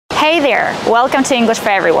Hey there, welcome to English for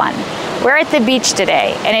Everyone. We're at the beach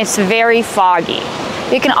today and it's very foggy.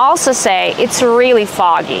 You can also say it's really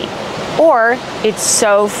foggy or it's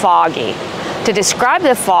so foggy. To describe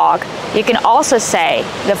the fog, you can also say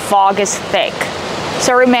the fog is thick.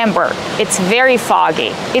 So remember, it's very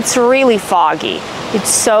foggy, it's really foggy,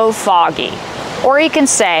 it's so foggy. Or you can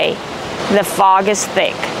say the fog is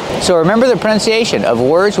thick. So remember the pronunciation of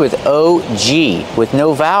words with O-G, with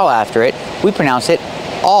no vowel after it. We pronounce it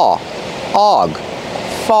aw, og,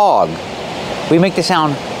 fog. We make the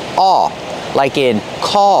sound aw, like in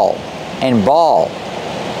call and ball,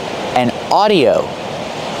 and audio,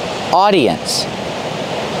 audience.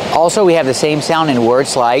 Also, we have the same sound in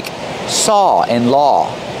words like saw and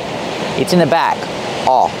law. It's in the back,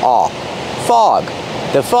 aw, aw. Fog.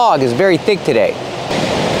 The fog is very thick today.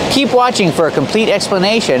 Keep watching for a complete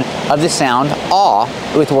explanation of the sound aw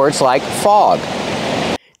with words like fog.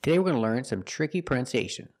 Today we're going to learn some tricky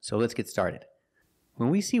pronunciation, so let's get started. When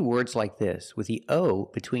we see words like this with the O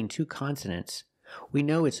between two consonants, we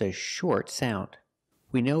know it's a short sound.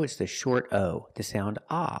 We know it's the short O, the sound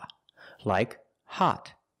ah, like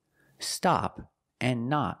hot, stop, and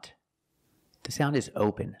not. The sound is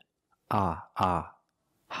open, ah, ah,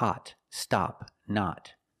 hot, stop,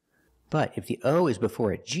 not. But if the O is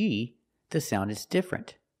before a G, the sound is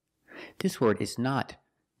different. This word is not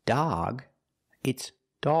dog, it's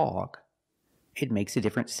dog. It makes a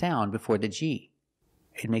different sound before the G.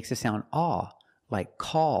 It makes a sound aw, like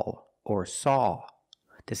call or saw.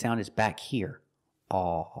 The sound is back here,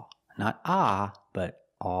 aw. Not ah, but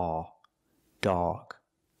aw, dog.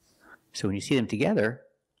 So when you see them together,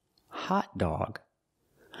 hot dog,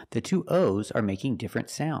 the two O's are making different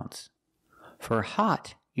sounds. For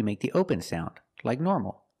hot, you make the open sound, like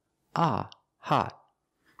normal. Ah, hot.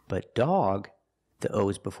 But dog, the O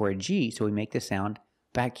is before a G, so we make the sound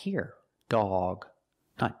back here. Dog.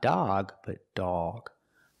 Not dog, but dog.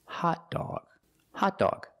 Hot dog. Hot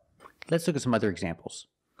dog. Let's look at some other examples.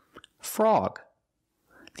 Frog.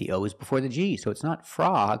 The O is before the G, so it's not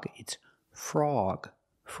frog, it's frog.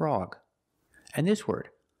 Frog. And this word,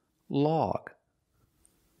 log.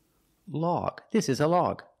 Log. This is a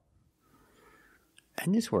log.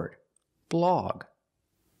 And this word, blog.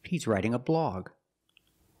 He's writing a blog.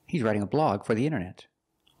 He's writing a blog for the internet.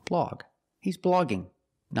 Blog. He's blogging.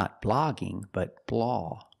 Not blogging, but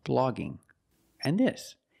blogging. And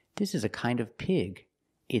this is a kind of pig.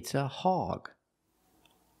 It's a hog.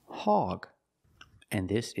 Hog. And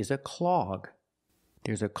this is a clog.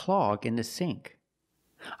 There's a clog in the sink.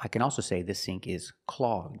 I can also say the sink is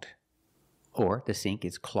clogged. Or the sink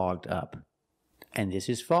is clogged up. And this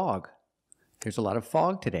is fog. There's a lot of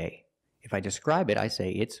fog today. If I describe it, I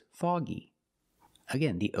say it's foggy.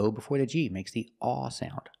 Again, the O before the G makes the aw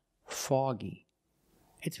sound. Foggy.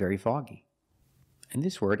 It's very foggy. And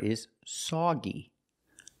this word is soggy.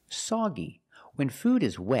 Soggy. When food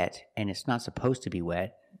is wet and it's not supposed to be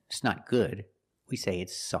wet, it's not good, we say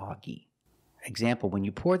it's soggy. Example, when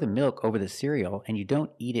you pour the milk over the cereal and you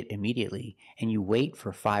don't eat it immediately and you wait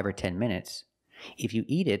for 5 or 10 minutes, if you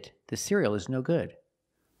eat it, the cereal is no good.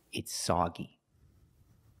 It's soggy.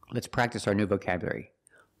 Let's practice our new vocabulary.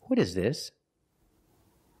 What is this?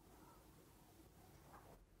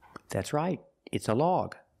 That's right, it's a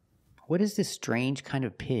log. What is this strange kind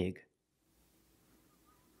of pig?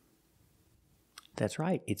 That's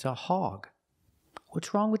right, it's a hog.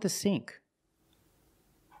 What's wrong with the sink?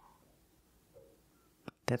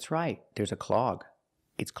 That's right, there's a clog.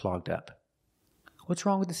 It's clogged up. What's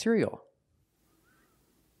wrong with the cereal?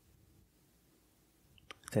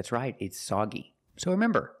 That's right, it's soggy. So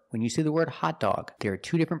remember, when you see the word hot dog, there are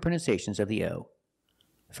two different pronunciations of the O.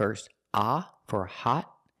 First, ah for hot,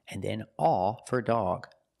 and then aw for dog.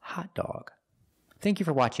 Hot dog. Thank you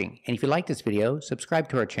for watching, and if you like this video, subscribe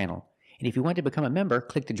to our channel. And if you want to become a member,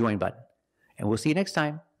 click the join button. And we'll see you next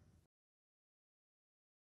time.